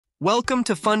Welcome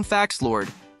to Fun Facts, Lord.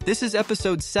 This is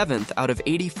episode 7th out of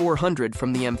 8,400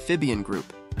 from the amphibian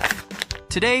group.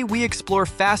 Today, we explore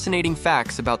fascinating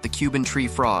facts about the Cuban tree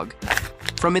frog.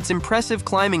 From its impressive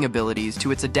climbing abilities to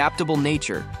its adaptable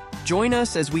nature, join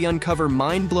us as we uncover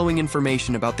mind-blowing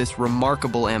information about this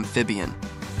remarkable amphibian.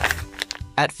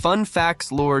 At Fun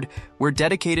Facts, Lord, we're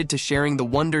dedicated to sharing the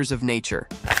wonders of nature.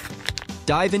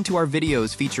 Dive into our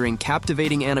videos featuring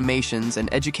captivating animations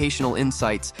and educational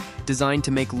insights designed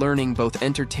to make learning both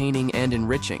entertaining and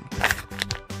enriching.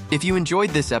 If you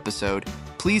enjoyed this episode,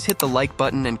 please hit the like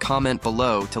button and comment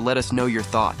below to let us know your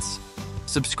thoughts.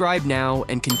 Subscribe now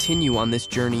and continue on this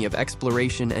journey of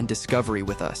exploration and discovery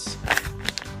with us.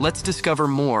 Let's discover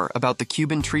more about the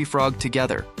Cuban tree frog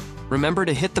together. Remember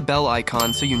to hit the bell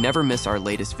icon so you never miss our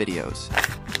latest videos.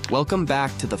 Welcome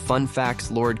back to the Fun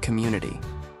Facts Lord community.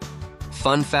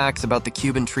 Fun facts about the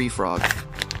Cuban tree frog.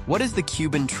 What is the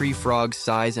Cuban tree frog's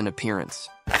size and appearance?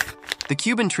 The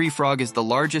Cuban tree frog is the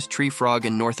largest tree frog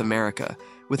in North America,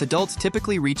 with adults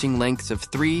typically reaching lengths of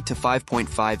 3 to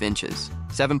 5.5 inches,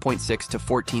 7.6 to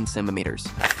 14 centimeters.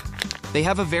 They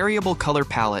have a variable color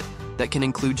palette that can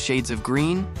include shades of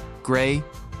green, gray,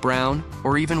 brown,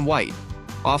 or even white,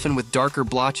 often with darker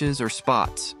blotches or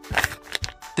spots.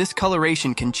 This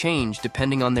coloration can change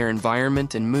depending on their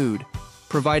environment and mood,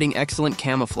 providing excellent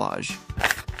camouflage.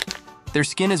 Their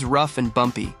skin is rough and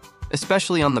bumpy,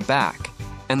 especially on the back,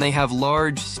 and they have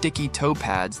large, sticky toe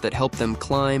pads that help them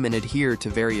climb and adhere to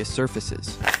various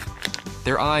surfaces.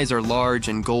 Their eyes are large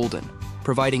and golden,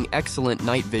 providing excellent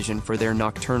night vision for their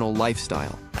nocturnal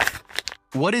lifestyle.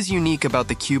 What is unique about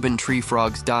the Cuban tree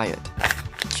frog's diet?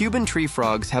 Cuban tree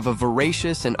frogs have a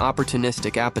voracious and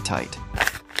opportunistic appetite.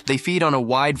 They feed on a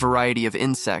wide variety of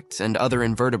insects and other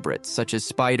invertebrates, such as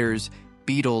spiders,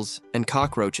 beetles, and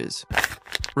cockroaches.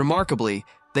 Remarkably,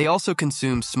 they also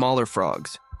consume smaller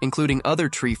frogs, including other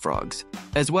tree frogs,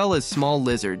 as well as small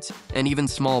lizards and even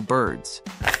small birds.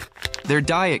 Their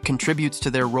diet contributes to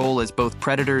their role as both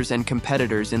predators and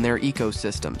competitors in their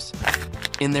ecosystems.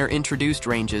 In their introduced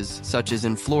ranges, such as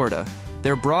in Florida,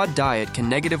 their broad diet can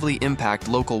negatively impact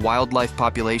local wildlife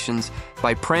populations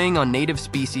by preying on native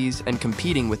species and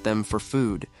competing with them for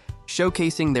food,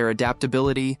 showcasing their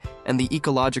adaptability and the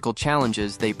ecological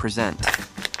challenges they present.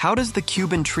 How does the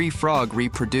Cuban tree frog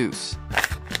reproduce?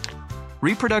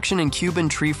 Reproduction in Cuban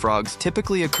tree frogs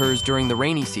typically occurs during the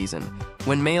rainy season,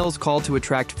 when males call to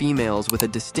attract females with a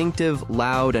distinctive,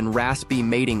 loud, and raspy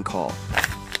mating call.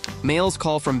 Males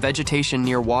call from vegetation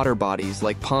near water bodies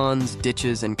like ponds,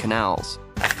 ditches, and canals.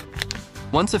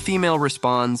 Once a female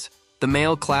responds, the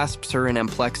male clasps her in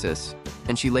amplexus,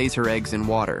 and she lays her eggs in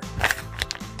water.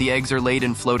 The eggs are laid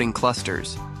in floating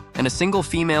clusters, and a single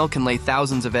female can lay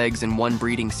thousands of eggs in one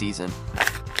breeding season.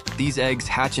 These eggs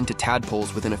hatch into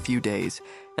tadpoles within a few days,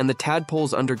 and the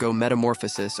tadpoles undergo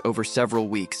metamorphosis over several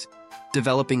weeks,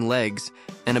 developing legs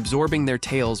and absorbing their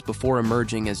tails before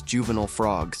emerging as juvenile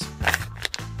frogs.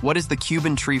 What is the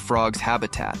Cuban tree frog's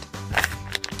habitat?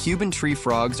 Cuban tree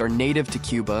frogs are native to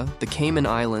Cuba, the Cayman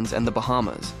Islands, and the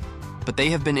Bahamas, but they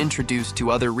have been introduced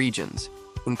to other regions,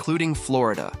 including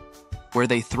Florida, where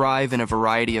they thrive in a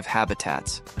variety of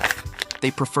habitats.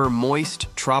 They prefer moist,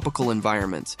 tropical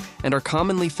environments and are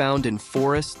commonly found in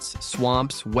forests,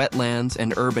 swamps, wetlands,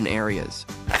 and urban areas.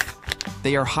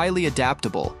 They are highly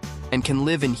adaptable and can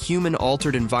live in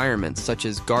human-altered environments such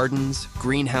as gardens,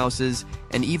 greenhouses,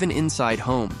 and even inside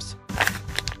homes.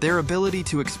 Their ability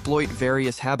to exploit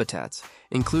various habitats,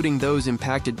 including those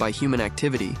impacted by human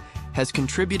activity, has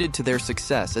contributed to their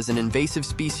success as an invasive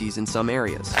species in some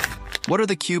areas. What are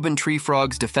the Cuban tree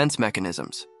frog's defense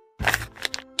mechanisms?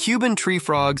 Cuban tree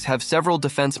frogs have several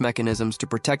defense mechanisms to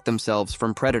protect themselves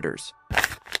from predators.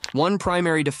 One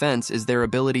primary defense is their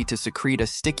ability to secrete a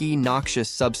sticky, noxious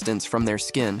substance from their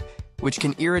skin, which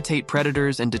can irritate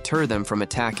predators and deter them from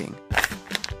attacking.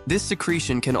 This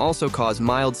secretion can also cause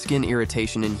mild skin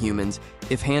irritation in humans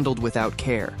if handled without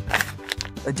care.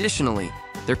 Additionally,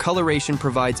 their coloration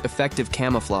provides effective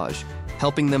camouflage,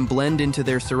 helping them blend into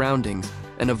their surroundings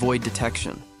and avoid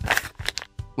detection.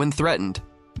 When threatened,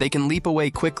 they can leap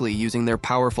away quickly using their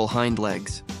powerful hind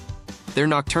legs. Their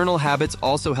nocturnal habits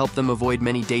also help them avoid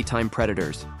many daytime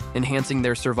predators, enhancing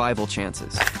their survival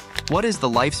chances. What is the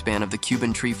lifespan of the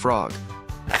Cuban tree frog?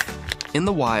 In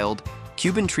the wild,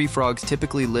 Cuban tree frogs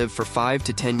typically live for 5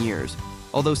 to 10 years,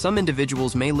 although some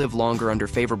individuals may live longer under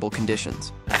favorable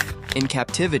conditions. In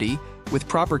captivity, with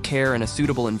proper care and a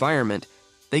suitable environment,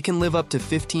 they can live up to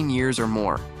 15 years or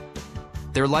more.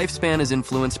 Their lifespan is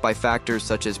influenced by factors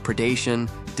such as predation,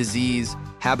 disease,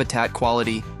 habitat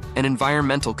quality, and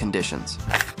environmental conditions.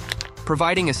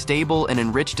 Providing a stable and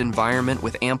enriched environment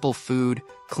with ample food,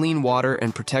 clean water,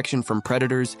 and protection from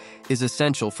predators is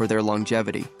essential for their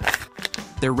longevity.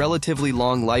 Their relatively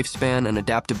long lifespan and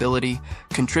adaptability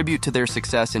contribute to their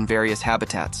success in various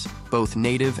habitats, both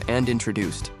native and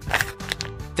introduced.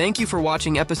 Thank you for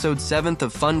watching episode 7th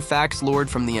of Fun Facts Lord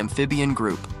from the Amphibian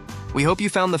Group. We hope you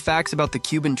found the facts about the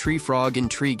Cuban tree frog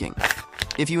intriguing.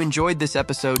 If you enjoyed this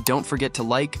episode, don't forget to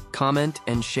like, comment,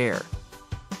 and share.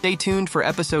 Stay tuned for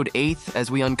episode 8 as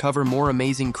we uncover more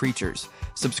amazing creatures.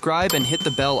 Subscribe and hit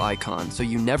the bell icon so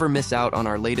you never miss out on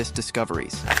our latest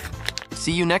discoveries.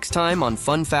 See you next time on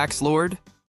Fun Facts Lord.